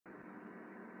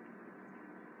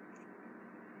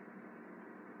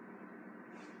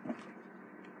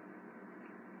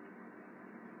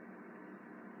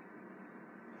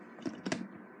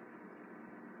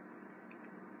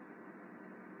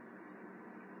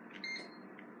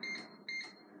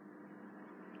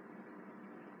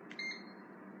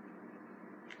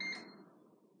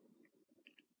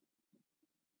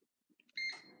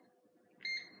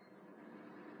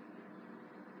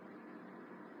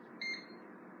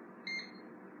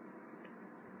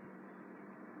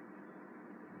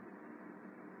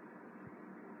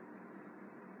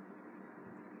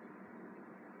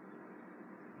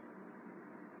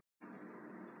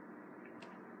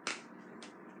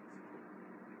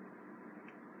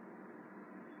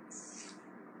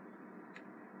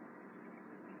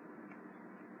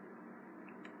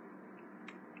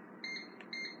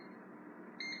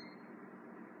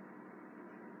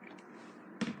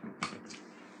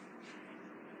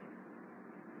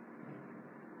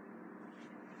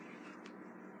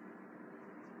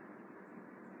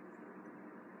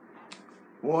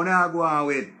What I go on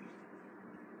with?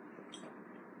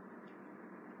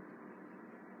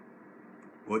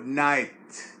 Good night.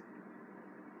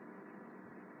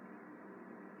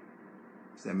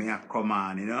 Say me a come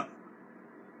on, you know.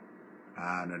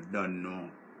 I don't know.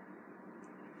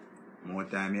 More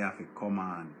time you have to come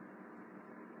on.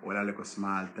 All a little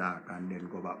small talk and then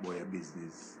go back about your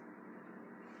business.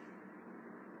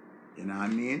 You know what I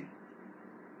mean?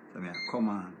 So me a come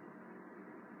on.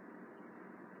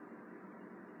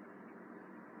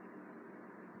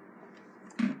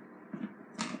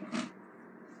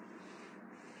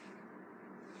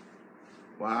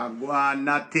 Wagwan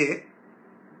Natty.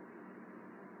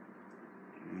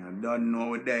 I don't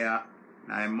know there.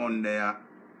 I'm Monday. I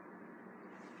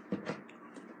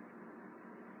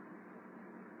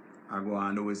go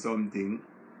and do something.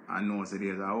 I know so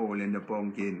there's a hole in the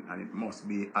pumpkin and it must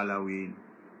be Halloween.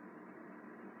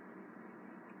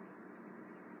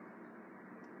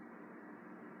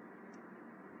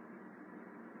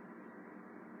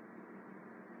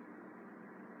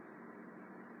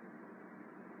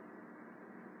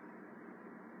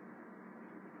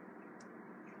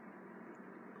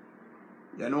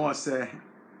 You know, say,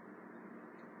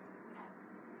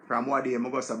 from what day I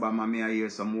go to Bama, I hear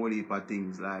some whole heap of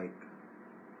things like,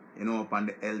 you know, upon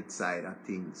the health side of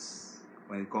things,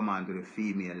 when it comes on to the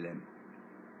female them.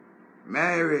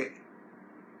 Mary,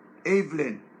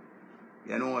 Evelyn,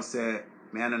 you know, say,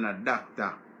 me and a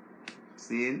doctor,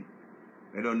 see?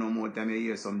 I don't know more time I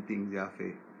hear some things you have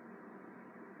to.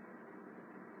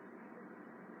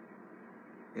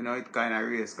 You know, it kind of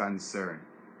raise concern.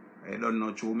 I don't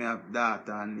know true me have that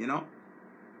and you know.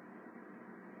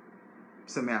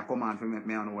 So me I come on for make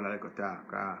me and all like a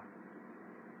talk.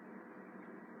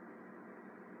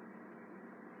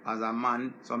 As a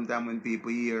man, sometimes when people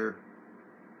hear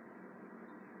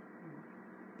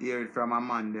it from a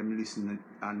man, them listen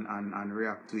and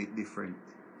react to it different.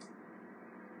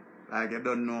 Like I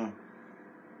don't know.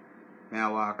 Me I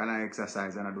walk and I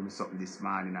exercise and I do something this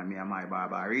morning and me and my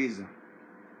barber reason.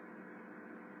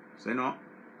 So you know.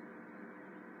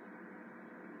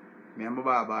 Me and my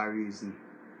barber reason.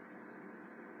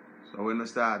 So when I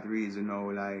start reason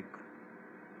now, like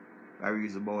I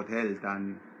reason about health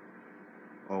and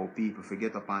how people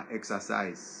forget up and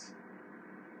exercise.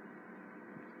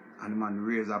 And the man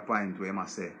raise a point where I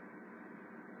say,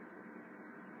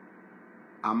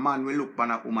 a man will look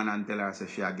upon a woman and tell her say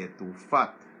she get too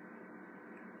fat.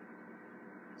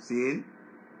 See?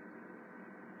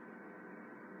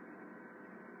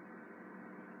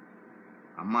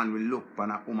 A man will look upon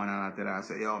a woman and tell her,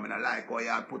 say, yo, I don't like how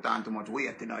you put on too much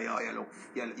weight, you know,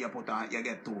 you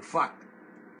get too fat.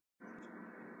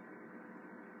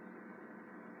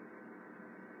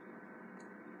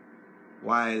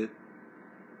 While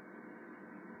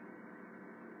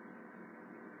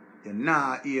you're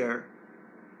not here,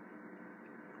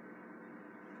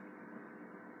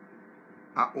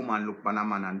 a woman look upon a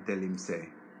man and tell him, say,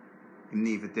 he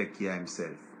need to take care of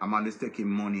himself. A man is taking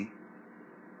money,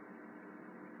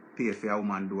 pay for a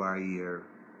woman do her hair,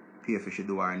 pay for she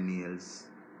do her nails,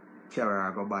 carry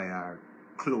her, go buy her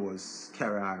clothes,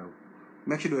 carry her,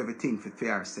 make sure do everything for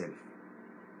herself.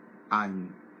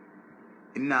 And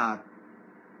he not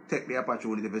take the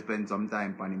opportunity to spend some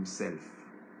time on himself.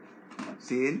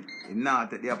 See? He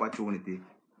not take the opportunity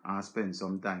and spend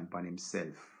some time on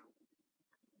himself.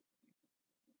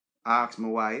 Ask me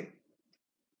why?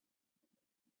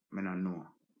 I don't know.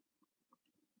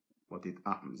 But it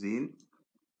happens, see?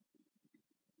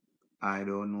 I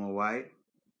don't know why,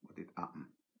 but it happens.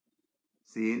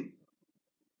 See?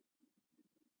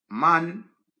 Man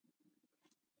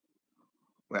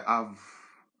we have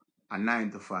a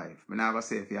 9 to 5. I never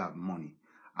say if you have money.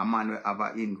 A man will have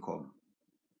an income.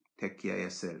 Take care of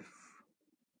yourself.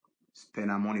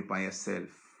 Spend a money on yourself.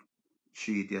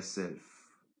 Treat yourself.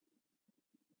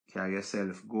 Carry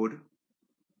yourself good.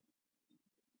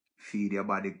 Feed your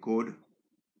body good.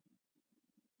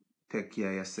 Take care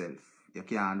of yourself. You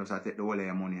can't just take the whole of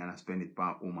your money and spend it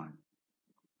on a woman.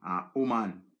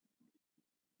 Woman,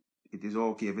 it is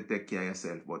okay if you take care of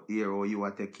yourself, but here how you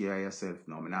will take care of yourself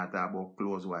now. I'm not talking about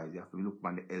clothes wise. You have to look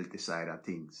on the healthy side of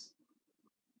things.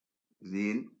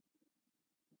 See?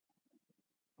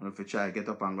 If you try to get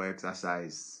up and go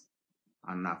exercise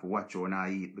and have to watch how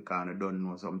you eat because you don't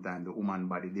know sometimes the woman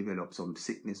body develop some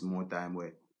sickness more time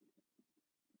where.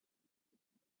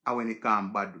 And when it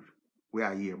comes bad, we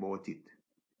are hear about it.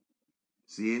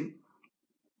 See?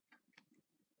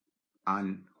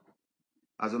 And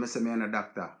as I say, I'm a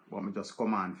doctor, but I just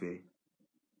come on for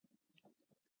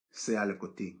say a little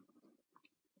thing.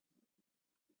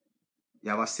 You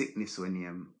have a sickness when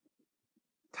you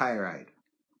thyroid.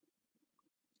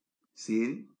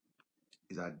 See?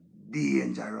 It's a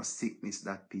dangerous sickness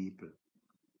that people.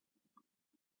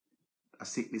 A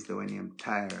sickness that when you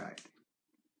thyroid.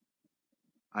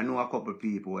 I know a couple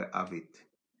people who have it.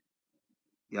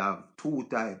 You have two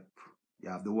types. You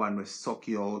have the one who suck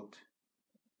you out,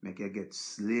 make you get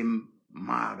slim,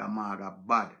 maga,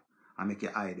 bad, and make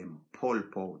your eye them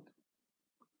pulp out.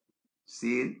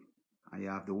 See? And you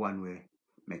have the one where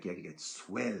make you get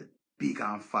swell, big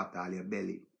and fat, all your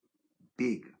belly.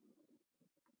 Big.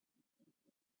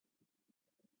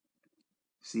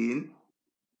 See?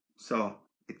 So,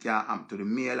 it can happen to the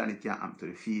male and it can happen to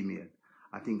the female.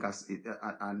 I think as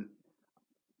I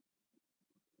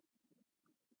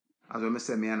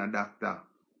say, I'm a doctor.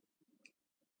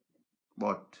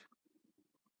 But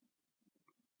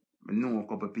I know a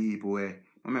couple of people where,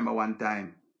 I remember one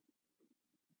time,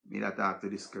 me that talk to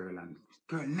this girl and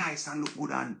girl nice and look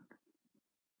good and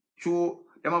so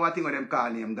them have a thing with them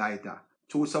call name Gaita.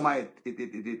 So some of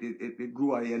it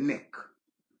grew on your neck.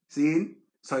 See?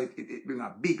 So it bring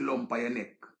a big lump on your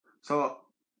neck. So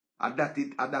at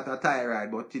that a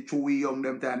thyroid, but it too young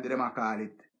them time them call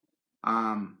it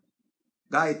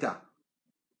Gaita.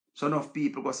 So enough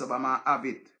people go to have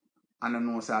it and I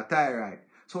know it's a thyroid.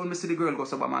 So when I see the girl go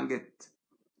to and get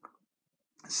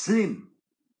slim.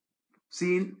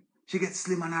 See? She gets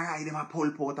slim and I ride them a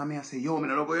pulp out and me I say, yo,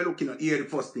 man, I don't go looking at here the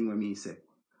first thing when me say.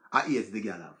 I AIDS the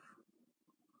girl have.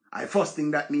 I first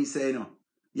thing that me say, you know,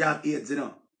 you have AIDS, you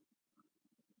know.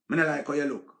 Me not like how you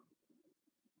look.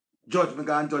 Judge me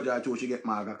go and judge her till she get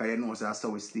mad because you know so that's how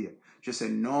we stay. She say,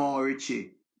 no,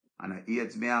 Richie. And I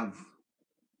AIDS me have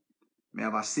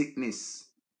a sickness.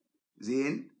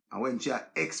 See? And when she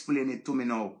explain it to me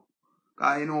now,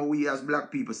 because you know we as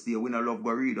black people stay, we don't love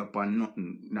go read up on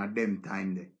nothing in them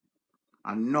time there.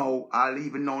 And now, I'll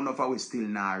even know enough I will still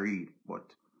not read.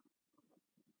 But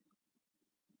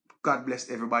God bless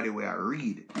everybody where I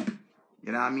read.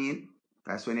 You know what I mean?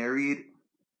 Because when you read,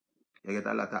 you get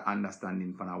a lot of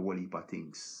understanding from a whole heap of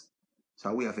things.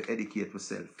 So we have to educate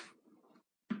ourselves.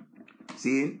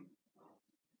 See?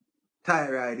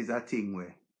 Thyroid is a thing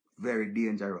where very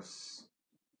dangerous.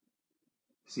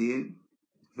 See?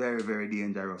 Very, very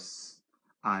dangerous.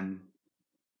 And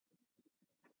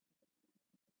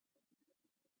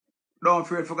don't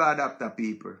afraid for God doctor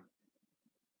people.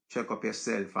 Check up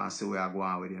yourself and see where you're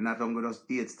going with it. Not only just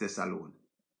AIDS test alone.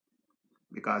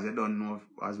 Because you don't know if,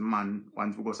 as man,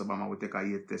 once we go to Obama, we take a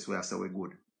AIDS test where I say we're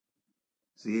good.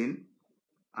 See?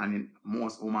 And in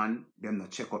most women, them not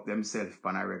check up themselves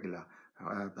on a regular.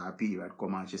 Her period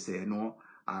come and she say, you know,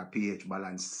 her pH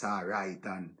balance is right.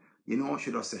 And, you know,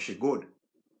 she just say she good.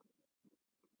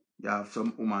 You have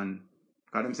some woman,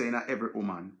 because them saying that every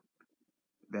woman,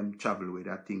 them travel with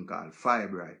a thing called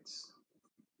fibroids.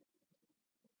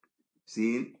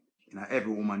 See? In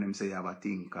every woman, them say you have a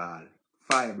thing called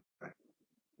fibroids.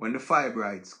 When the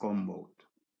fibroids come out,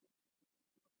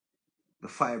 the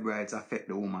fibroids affect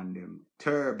the woman them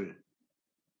terrible.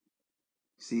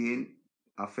 See?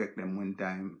 Affect them one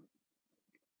time.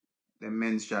 The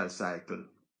menstrual cycle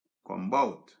come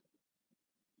out.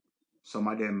 Some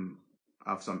of them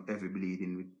have some heavy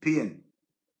bleeding with pain.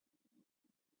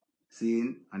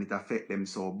 See? And it affect them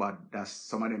so bad that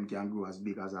some of them can grow as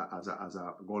big as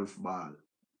a golf ball.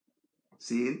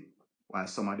 See? While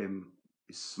some of them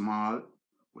is small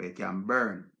where it can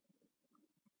burn.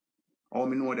 How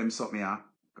me know them something here?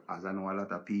 As I know a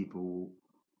lot of people who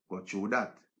go through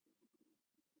that.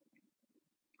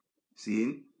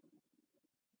 See?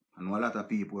 I know a lot of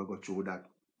people who go through that.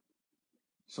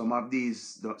 Some of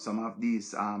these fibroids,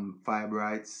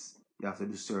 you have to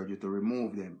do surgery to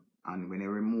remove them. And when you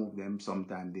remove them,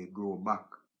 sometimes they grow back.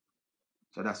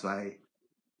 So that's why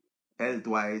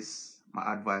health-wise,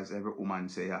 I advise every woman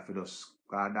say you have to just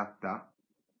go to a doctor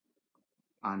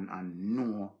and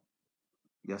know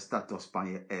your status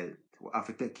on your health. We have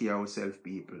to take care of ourselves,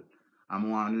 people. And I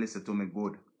want to listen to me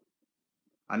good.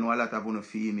 I know a lot of you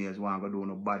females want to do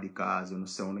no body cause, you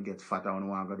say you get fat and you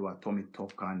want to do a tummy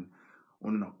tuck and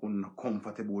you're not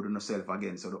comfortable with yourself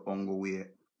again, so the hunger way.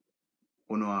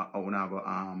 You know,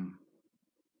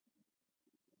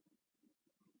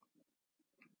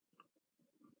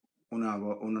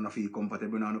 you not feel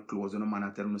comfortable in your clothes, you know, man, I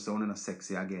tell you, so you're not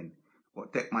sexy again.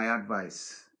 But take my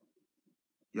advice.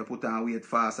 You put on weight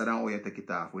faster than how you take it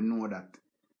off. We know that.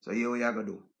 So here what you gotta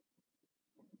do.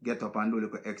 Get up and do a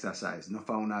little exercise. No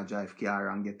found a drive car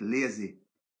and get lazy.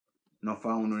 No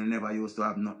found you never used to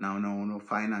have nothing now, no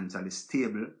financially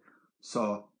stable.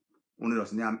 So you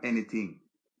just name anything.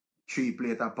 3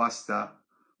 plates of pasta,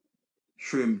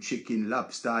 shrimp, chicken,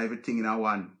 lobster, everything in a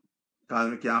one.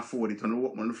 Because we can't afford it. You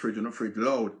open the fridge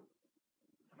loud.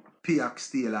 Pork,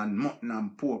 steel and mutton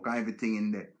and pork and everything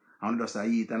in there. And just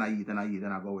eat and eat and eat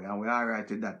and go away. And we're alright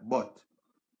with that. But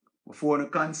before you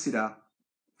consider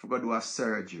if you go do a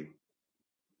surgery,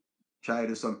 try to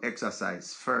do some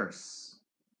exercise first.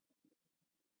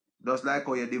 Just like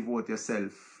how you devote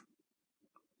yourself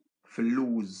to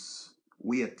lose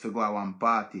weight to go to one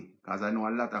party. Because I know a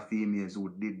lot of females who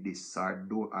did this or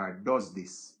does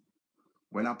this.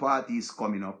 When a party is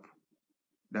coming up,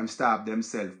 them starve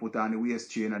themselves, put on the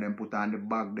waist chain and them put on the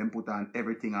bag, them put on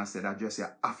everything and say that just you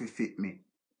have to fit me.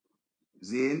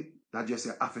 Zane, that just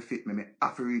you have to fit me. I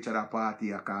have to reach at a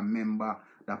party, I can remember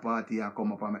the party I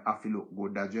come up and I have to look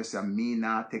good. That just you me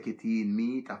now take it in,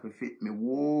 me, it have to fit me.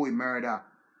 Whoa, murder.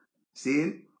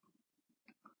 See?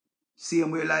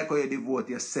 Same way like how you devote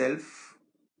yourself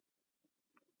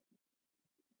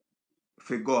if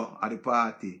you go at the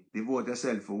party, devote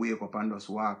yourself to wake up and just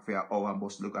walk for an hour and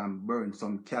just look and burn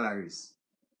some calories.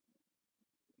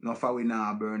 No for we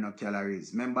now burn no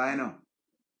calories. Remember, you know,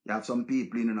 you have some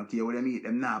people, you know, care what them eat,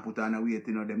 them now put on a weight,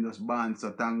 you know, them just born,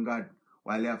 so thank God.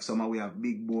 While you have some we have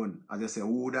big bone. As I say,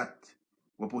 who that?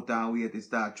 We put on weight, it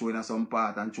start showing us some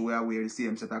part and show you wear the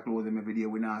same set of clothes every day,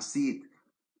 we not see it.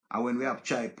 And when we have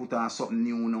tried put on something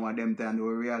new now at them time, we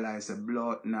realize the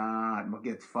blood, nah, but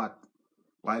get fat.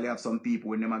 While you have some people,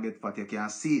 when them get fat, you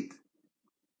can't see it.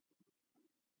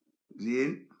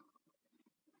 See?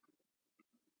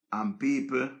 And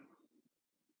people,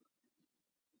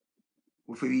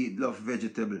 if we eat love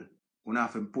vegetable, we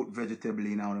have to put vegetable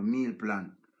in our meal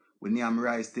plan. We name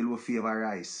rice till we favor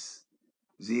rice.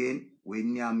 See? We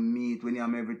name meat, we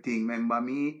name everything. Remember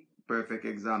me? Perfect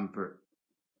example.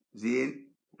 See?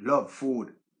 Love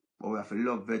food, but we have to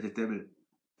love vegetable.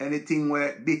 Anything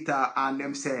where bitter and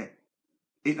them say,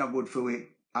 it's not good for we.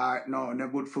 Or no,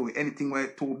 not good for we. Anything where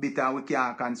too bitter and we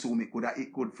can't consume it, could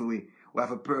eat good for we. We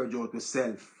have to purge out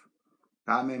ourselves.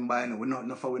 I remember, you know,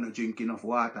 we're not drinking enough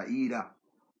water either.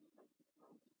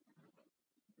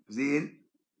 See?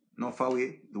 Enough for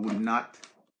we do not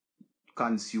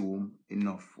consume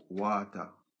enough water.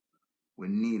 We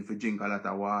need to drink a lot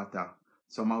of water.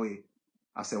 Some way,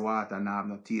 I say water now have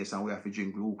no taste and we have to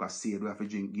drink Lucasade, we have to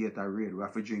drink Gatorade, we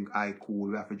have to drink iCool,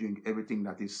 we have to drink everything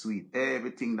that is sweet,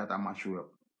 everything that I mash up.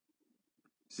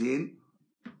 See?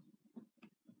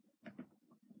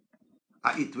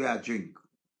 I eat where I drink.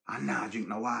 And now I drink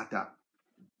no water.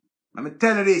 Let me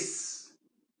tell you this.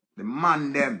 The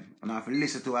man them, and I have to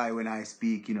listen to I when I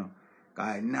speak, you know.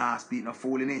 Because I nah speak no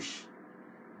foolishness.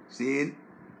 See?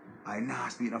 I nah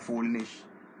speak no foolishness.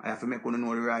 I have to make you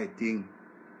know the right thing.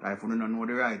 If you don't know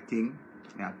the right thing,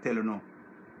 I tell you now.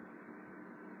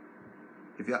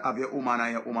 If you have your woman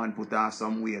and your woman put on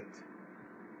some weight,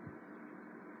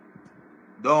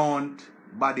 don't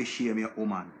body shame your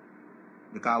woman.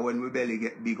 Because when we belly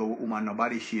get big, our woman no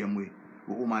body shame we.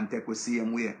 We woman take the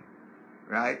same way.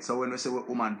 Right? So when we say we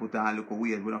woman put on look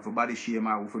weight, we don't have to body shame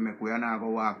her, we make we not go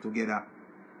walk together.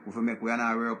 We make we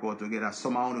not work out together.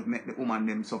 Somehow we make the woman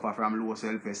them suffer from low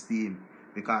self-esteem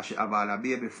because she have all a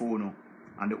baby phone.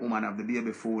 And the woman have the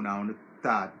baby phone now and the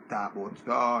talk about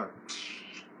star.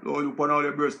 Lord, you put all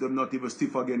your breasts, them not even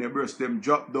stiff again, your breasts them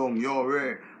drop down, you're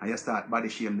rare. And you start body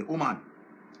shame the woman.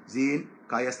 See?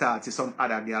 Because you start see some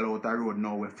other girl out the road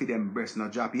now where feed them breasts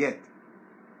not drop yet.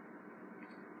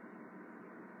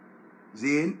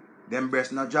 See? Them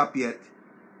breasts not drop yet.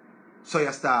 So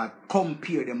you start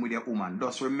compare them with your woman.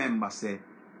 Just remember, say,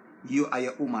 you are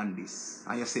your woman this.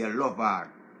 And you say you love her.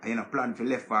 And you don't plan for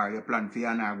left her, you plan for you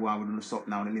and her go and do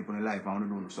something now and live on life and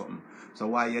do something. So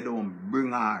why you don't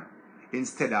bring her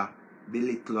instead of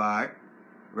belittle her,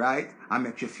 right? And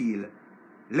make you feel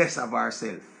less of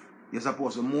herself. You're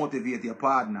supposed to motivate your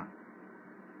partner.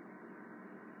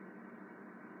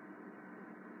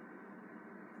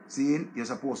 See, you're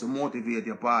supposed to motivate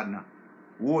your partner.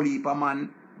 Whole heap of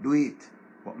man do it.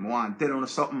 But I want to tell you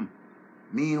something.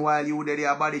 Meanwhile, you there,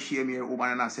 your body shame your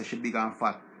woman and I say she big and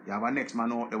fat. You have a next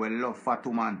man out there will love fat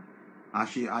woman.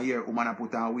 And your woman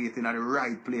put her weight in the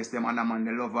right place. Them and the man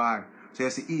they love her. So you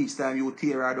see each time you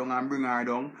tear her down and bring her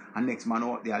down, and next man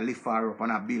out there lift her up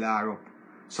and build her up.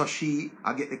 So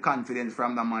I get the confidence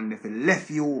from the man if he left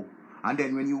you. And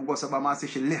then when you go to and say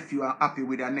she left you and happy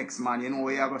with the next man, you know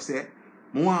what you're going to say?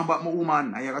 I want back my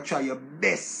woman and you're going to try your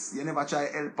best. You never try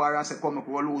to help her and say, come up,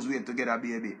 we'll lose weight together,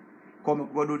 baby. Come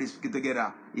up, we'll do this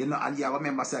together. You know, and you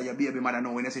remember say your baby mother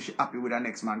know when you say she happy with the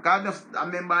next man. Because I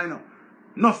remember, you know,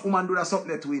 enough woman do that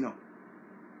something to you know.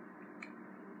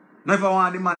 Never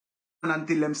want the man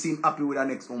until them seem happy with the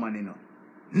next woman, you know.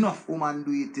 Enough woman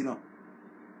do it, you know.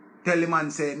 Tell the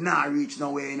man say, nah, reach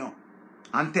nowhere, you know.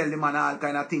 And tell the man all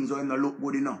kind of things so him no look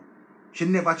good, you know. She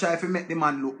never try to make the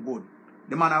man look good.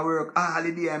 The man a work all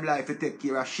the day in life to take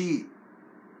care of she.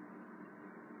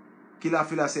 Killer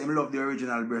fella say him love the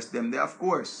original breast them there, of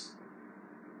course.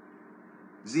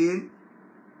 See?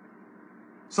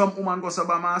 Some woman go so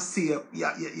and see you.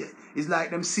 Yeah. It's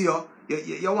like them see you.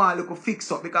 You want to look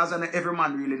fix up because every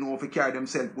man really know how to carry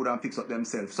themselves good and fix up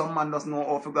themselves. Some man doesn't know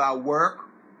how to go to work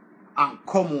and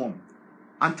come home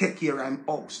and take care of him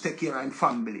house, take care of him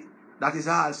family. That is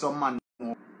all some man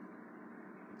know.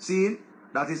 See?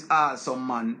 That is all some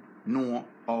man know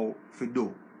how to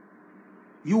do.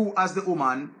 You as the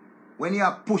woman, when you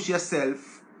push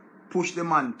yourself, push the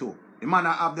man too. The man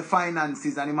have the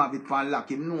finances and him have it for luck.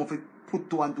 He know if he put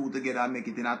 2 and 2 together and make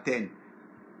it in a 10.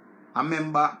 I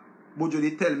remember Bojo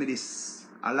did tell me this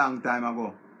a long time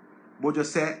ago. Bojo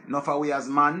said, enough of we as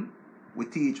man, we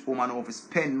teach women how to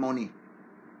spend money.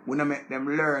 We don't make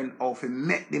them learn how to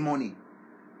make the money.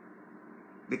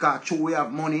 Because true we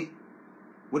have money,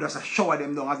 we just shower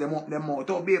them down as they up them out.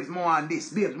 Oh, babes more on this,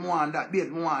 babes more on that, babes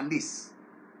more on this.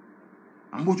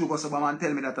 And Bojo goes up and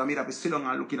tell me that I made up to sit down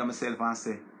and look at myself and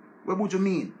say, what Bojo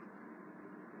mean?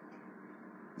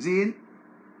 Zine?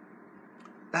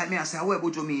 Like me, I say, what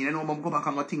Bojo mean? You know, I go back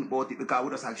and go think about it because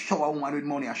we just like shower a woman with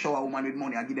money, I shower a woman with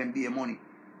money, I give them their money.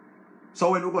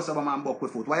 So when we go to a man buck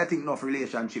with foot, why you think enough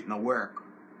relationship no work?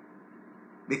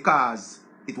 Because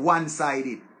it's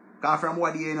one-sided. Because from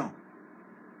what do you know?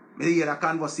 I hear the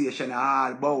conversation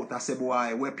all about, I say,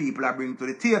 boy, where people are bring to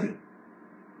the table.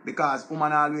 Because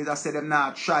woman always I say them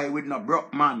not try with no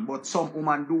broke man, but some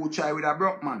woman do try with a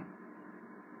broke man.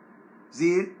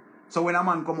 See? So when a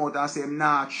man come out and say him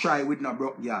not try with no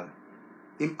broke girl,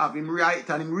 him have him right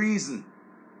and him reason.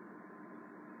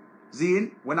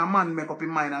 See? When a man make up his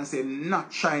mind and say him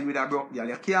not trying with a broke girl,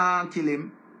 you can't kill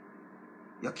him.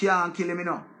 You can't kill him, you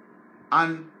know.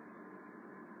 And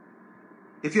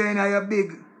if you're in your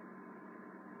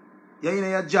you're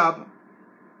in your job,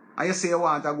 and you say you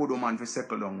want a good woman to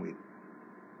settle down with.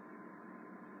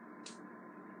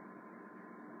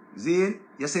 See?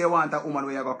 You say you want a woman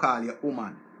where you go call your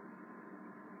woman.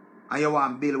 And you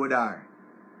want to build with her.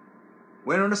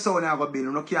 When on the son you go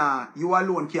build, you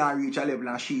alone can't reach a level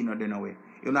and she not then away.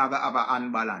 You're not going to have an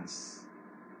unbalance.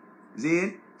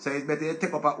 See? So it's better you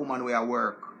take up a woman where you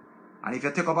work. And if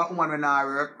you take up a woman when I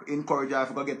work, encourage her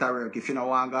to go get her work. If you don't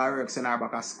want to go work, send her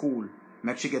back to school.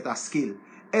 Make she get a skill.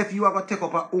 If you are going to take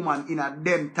up a woman in a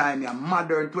them time, your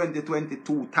modern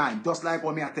 2022 time, just like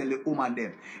what me I tell the woman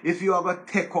them. If you are going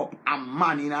to take up a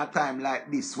man in a time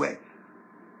like this way,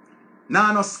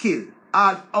 now no skill.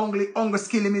 Only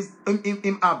skill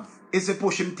him have is to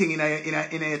push him thing in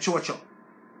a church.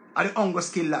 And the only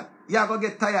skill that. You are going to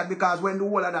get tired because when the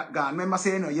whole of that gone, remember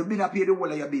saying, no, you've been a pay the whole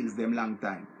of your bills them long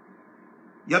time.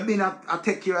 You've been a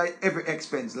take care of every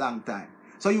expense long time.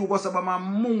 So you go about a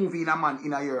moving a man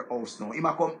in your house now. He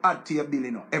might come add to your bill,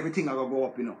 you know. Everything will go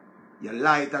up, you know. Your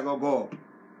light will go up.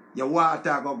 Your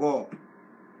water will go up.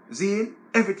 See?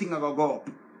 Everything will go up.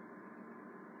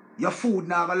 Your food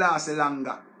now will last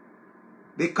longer.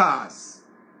 Because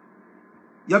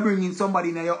you're bringing somebody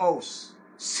in your house.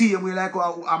 Same way like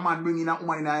a man bringing a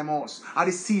woman in your house. Are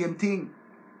the same thing.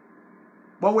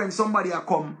 But when somebody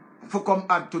come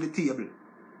add to the table.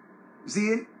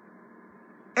 See?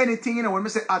 Anything, you know, when I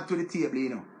say add to the table, you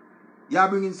know, you're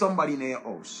bringing somebody in your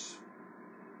house.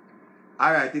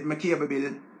 Alright, if my cable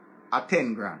bill at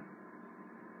 10 grand,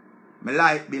 my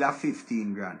light bill at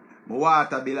 15 grand, my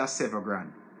water bill at 7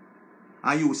 grand,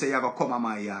 and you say you're going to come to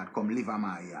my yard, come live at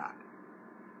my yard.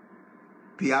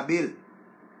 Pay a bill.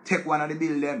 Take one of the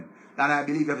bill them. And I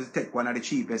believe you have to take one of the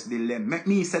cheapest bill them. Make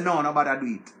me say no, nobody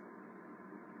do it.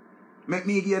 Make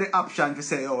me give you the option to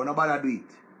say, oh, nobody do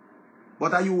it.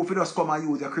 But you if you just come and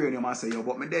use your cranium and say, yo,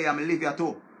 but me there, I live here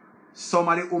too. Some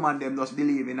of the women them just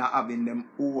believe in having them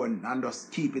own and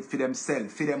just keep it for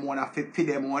themselves. For them one, for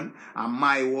them one, and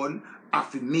my one, and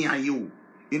for me and you.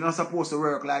 You're not supposed to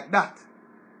work like that.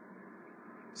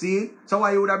 See? So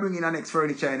why you would have bring in the next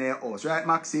furniture in your house, right,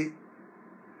 Maxie?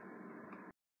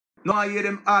 No, I hear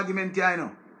them argument here, you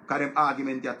know. Because them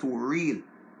argument are too real.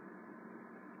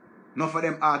 Not for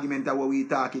them argument that what we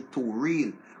talk it too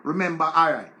real. Remember,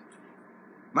 alright.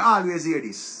 I always hear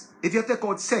this. If you take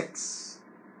out sex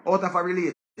out of a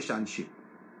relationship,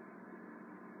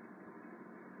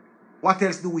 what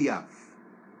else do we have?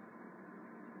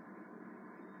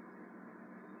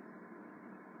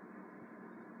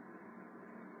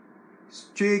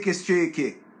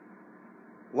 Streaky.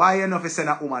 Why you not send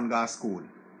a woman go to school?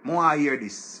 More hear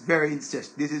this.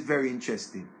 This is very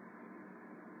interesting.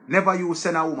 Never you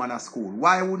send a woman to school.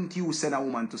 Why wouldn't you send a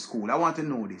woman to school? I want to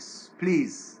know this.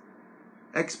 Please.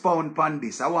 Expound upon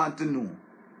this. I want to know.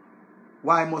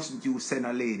 Why mustn't you send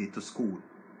a lady to school?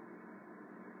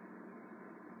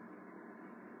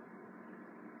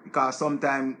 Because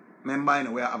sometimes, remember, you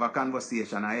know, we have a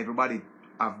conversation and everybody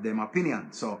have them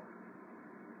opinion. So,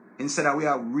 instead of we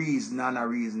have reason and a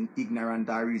reason, ignorant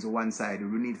or reason one side,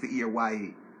 we need to hear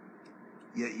why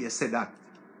you said that.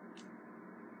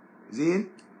 See?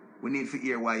 We need to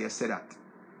hear why you said that.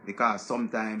 Because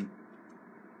sometimes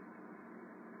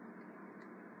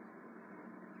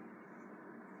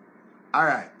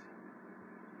alright.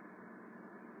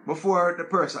 Before the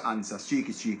person answers,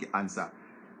 cheeky answer.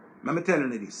 Let me tell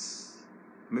you this.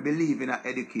 I believe in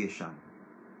education.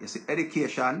 You see,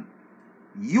 education,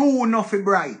 you know fi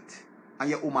bright and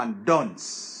your woman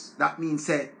dunce. That means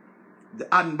the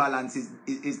unbalance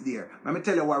is there. Let me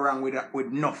tell you what's wrong with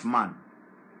enough man.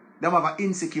 Them have an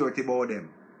insecurity about them.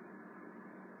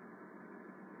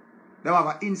 Them have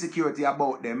an insecurity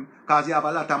about them because you have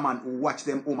a lot of men who watch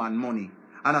them woman money.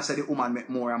 And I say the woman make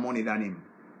more money than him.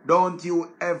 Don't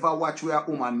you ever watch where a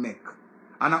woman make.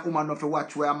 And a woman not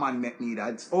watch where a man make neither.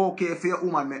 It's okay if your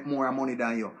woman make more money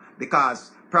than you.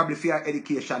 Because probably for your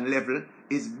education level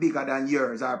is bigger than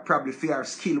yours. Or probably for your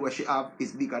skill where she have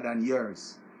is bigger than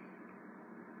yours.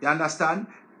 You understand?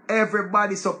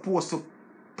 Everybody's supposed to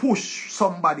push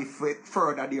somebody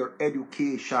further their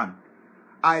education.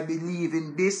 I believe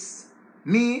in this.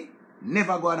 Me,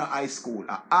 never go to high school.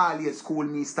 All-age school,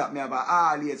 me stop me have a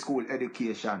all-age school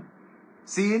education.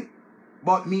 See?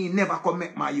 But me never come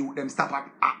make my youth them stop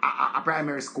at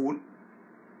primary school.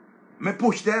 Me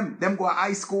push them go to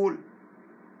high school.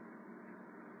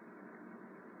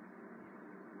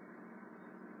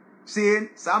 See?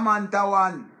 Samantha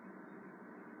one.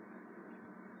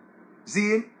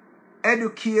 See?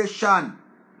 Education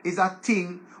is a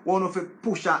thing one of a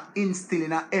push and instill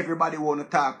in everybody want to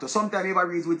talk to. Sometimes you ever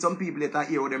reason with some people that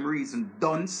hear them reason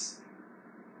dunce.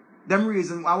 Them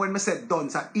reason, and when I said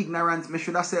dunce are ignorant, I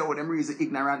should have said them reason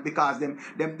ignorant because them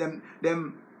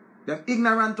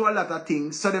ignorant to a lot of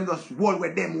things, so them just wall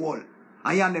with them wall.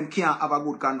 And you and them can't have a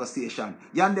good conversation.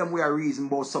 You and them we are reason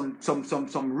about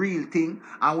some real thing,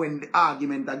 and when the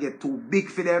argument get too big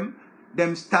for them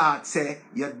start say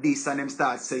you're this and them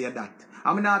start say you're that.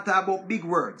 I'm not talking about big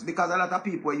words because a lot of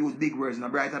people use big words no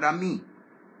brighter than me.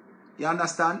 You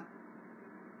understand?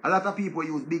 A lot of people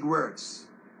use big words.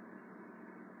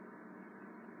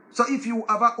 So if you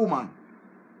have a woman,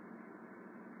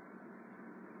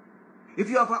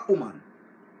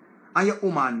 and your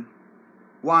woman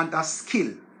want a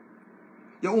skill,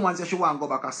 your woman says she want to go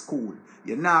back to school,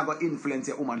 you're not going to influence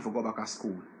your woman to go back to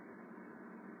school.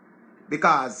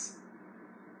 Because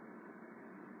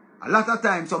a lot of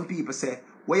times some people say,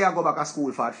 where you go back to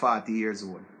school for at 40 years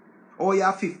old? Or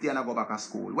you're 50 and I go back to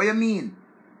school. What you mean?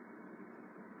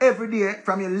 Every day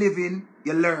from your living,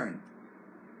 you learn.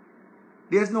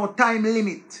 There's no time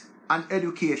limit on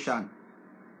education.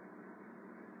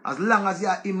 As long as you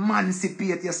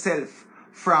emancipate yourself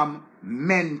from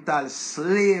mental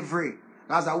slavery.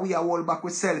 Because we are hold back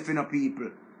with self, you know,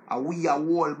 people. And we are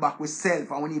hold back with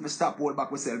self, and we need to stop hold back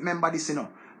with self. Remember this, you know.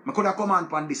 I could have come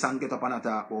on this and get up and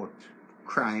talk about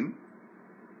crime.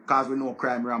 Because we know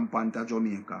crime rampant in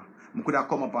Jamaica. I could have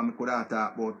come up and I could have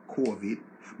talk about COVID.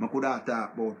 I could have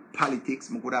talk about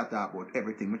politics. I could have talk about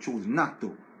everything. I choose not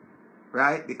to.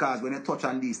 Right? Because when you touch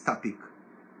on this topic,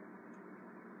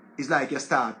 it's like you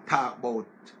start talk about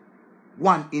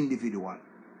one individual.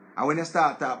 And when you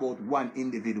start talk about one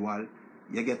individual,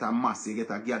 you get a mass, you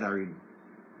get a gathering.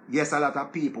 Yes, a lot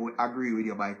of people agree with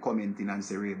you by commenting and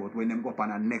say, but when them go up on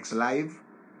the next live,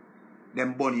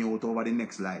 them burn you out over the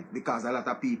next live. Because a lot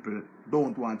of people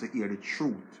don't want to hear the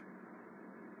truth.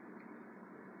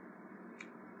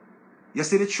 You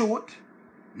see the truth?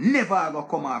 Never ever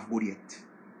come off good yet.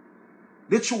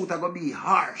 The truth are going to be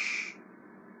harsh.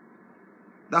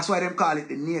 That's why them call it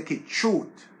the naked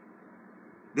truth.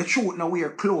 The truth now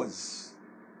wear clothes.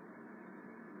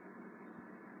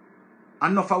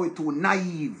 Enough of we too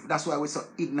naive. That's why we're so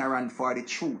ignorant for the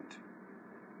truth.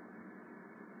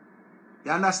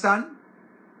 You understand?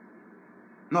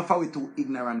 Enough of we too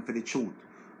ignorant for the truth.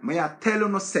 May I tell you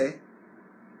no say,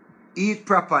 eat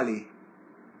properly.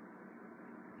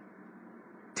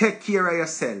 Take care of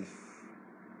yourself.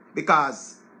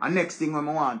 Because the next thing I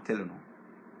want to tell you,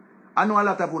 I know a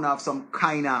lot of you have some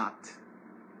kind heart.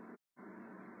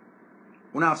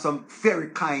 You have some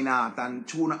very kind heart, and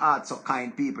true heart so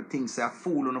kind people think they're a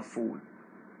fool or a fool.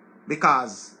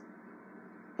 Because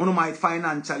you might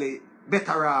financially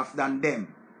better off than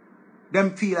them.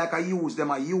 Them feel like I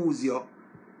use you.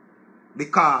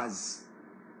 Because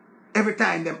every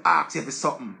time them ask you for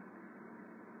something,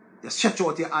 you stretch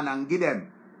out your hand and give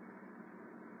them.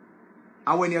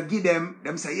 And when you give them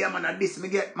say, yeah man, this me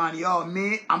get man, yo,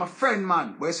 me, I'm a friend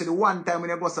man. But you see the one time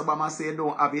when you go to Obama and say you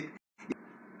don't have it,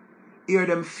 hear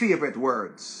them favorite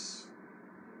words.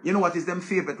 You know what is them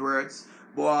favorite words?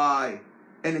 Boy,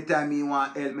 anytime you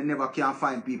want help, me never can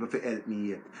find people to help me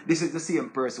yet. This is the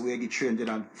same person where you get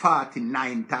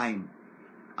 349 times.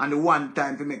 And the one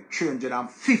time to make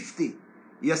 350,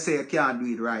 you say you can't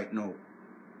do it right now.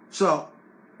 So,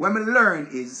 what I learn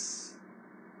is,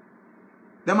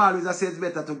 them always say it's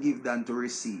better to give than to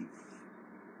receive.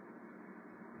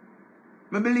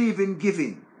 I believe in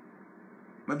giving.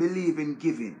 I believe in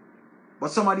giving. But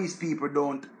some of these people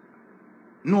don't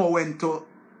know when to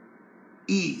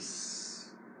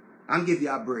ease and give you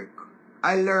a break.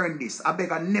 I learned this. I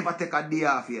beg I never take a day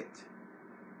off yet.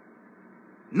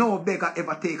 No beggar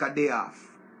ever take a day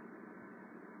off.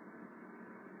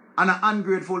 And an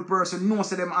ungrateful person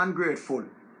knows them ungrateful.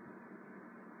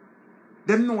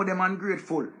 Them know them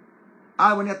ungrateful.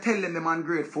 And when you tell them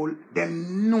ungrateful,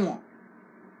 them know.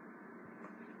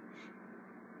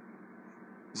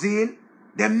 See?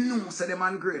 Them know say them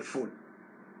ungrateful.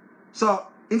 So,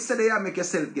 instead of you make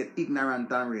yourself get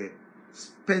ignorant and read,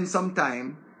 spend some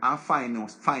time and find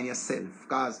yourself.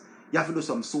 Because you have to do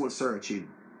some soul searching.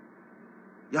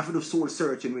 You have to do soul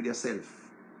searching with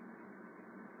yourself.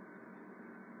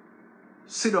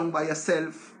 Sit down by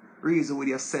yourself, reason with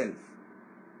yourself.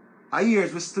 For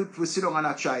years we sit down and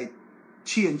I try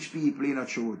change people in our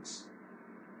truths.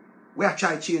 We are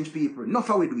try change people. Not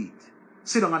how we do it.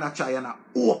 Sit down and I try and I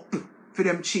hope for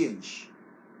them change.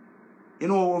 You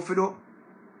know what we do?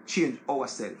 Change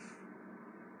ourselves.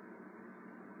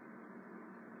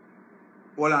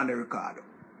 Hold on the record.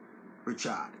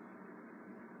 Richard.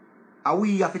 And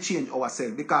we have to change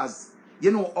ourselves because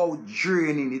you know how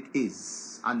draining it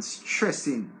is and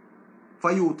stressing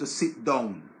for you to sit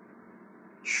down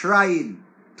trying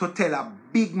to tell a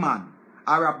big man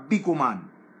or a big woman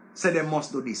say they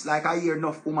must do this. Like I hear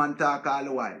enough woman talk all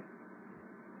the while.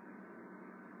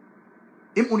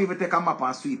 Him won't even take a map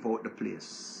and sweep out the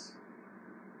place.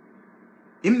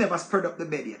 Him never spread up the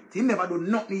bed yet. Him never do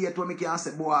nothing yet when me can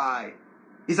say, boy,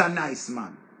 he's a nice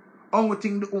man. Only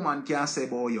thing the woman can say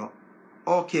about you,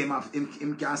 okay,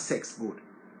 him can sex good.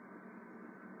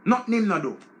 Nothing him not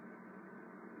do.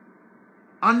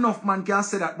 Enough man can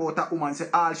say that about a woman. Say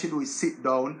all she do is sit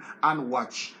down and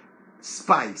watch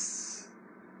Spice.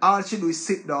 All she do is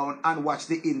sit down and watch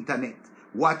the internet.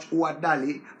 Watch who a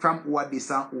dolly from who a this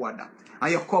and who a that.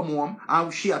 And you come home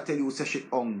and she tell you say she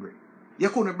hungry. You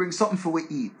couldn't bring something for we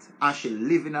eat. And she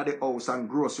live in the house and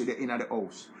grocery in the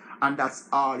house. And that's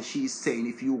all she's saying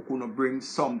if you couldn't bring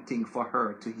something for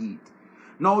her to eat.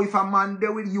 Now if a man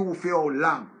there with you for how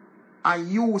long,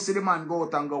 and you see the man go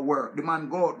out and go work, the man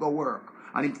go out go work,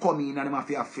 and him come in and him have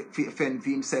to fend for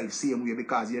himself same way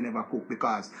because you never cook,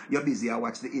 because you're busy. I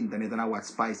watch the internet and I watch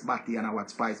Spice Batty and I watch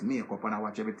Spice Makeup and I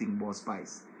watch everything about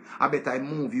Spice. I bet I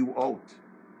move you out.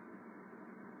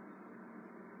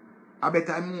 I bet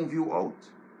I move you out.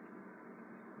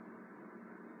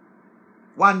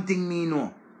 One thing me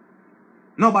know.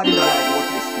 Nobody don't like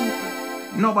worthless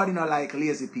people. Nobody don't like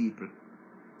lazy people.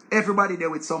 Everybody there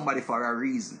with somebody for a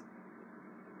reason.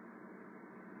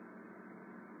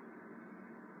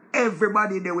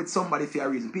 Everybody there with somebody for a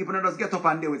reason. People don't just get up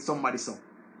and there with somebody so.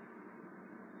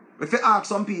 If you ask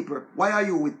some people, why are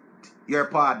you with your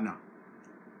partner?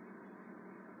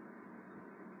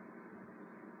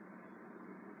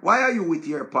 Why are you with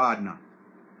your partner?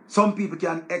 Some people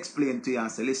can explain to you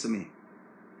and say, listen me,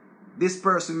 this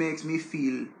person makes me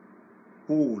feel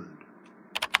whole.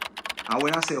 And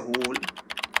when I say whole,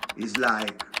 it's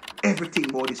like everything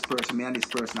about this person, me and this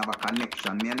person have a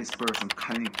connection. Me and this person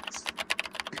connect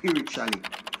spiritually.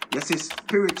 You see,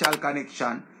 spiritual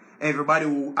connection, everybody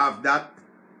who have that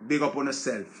Big up on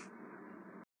yourself.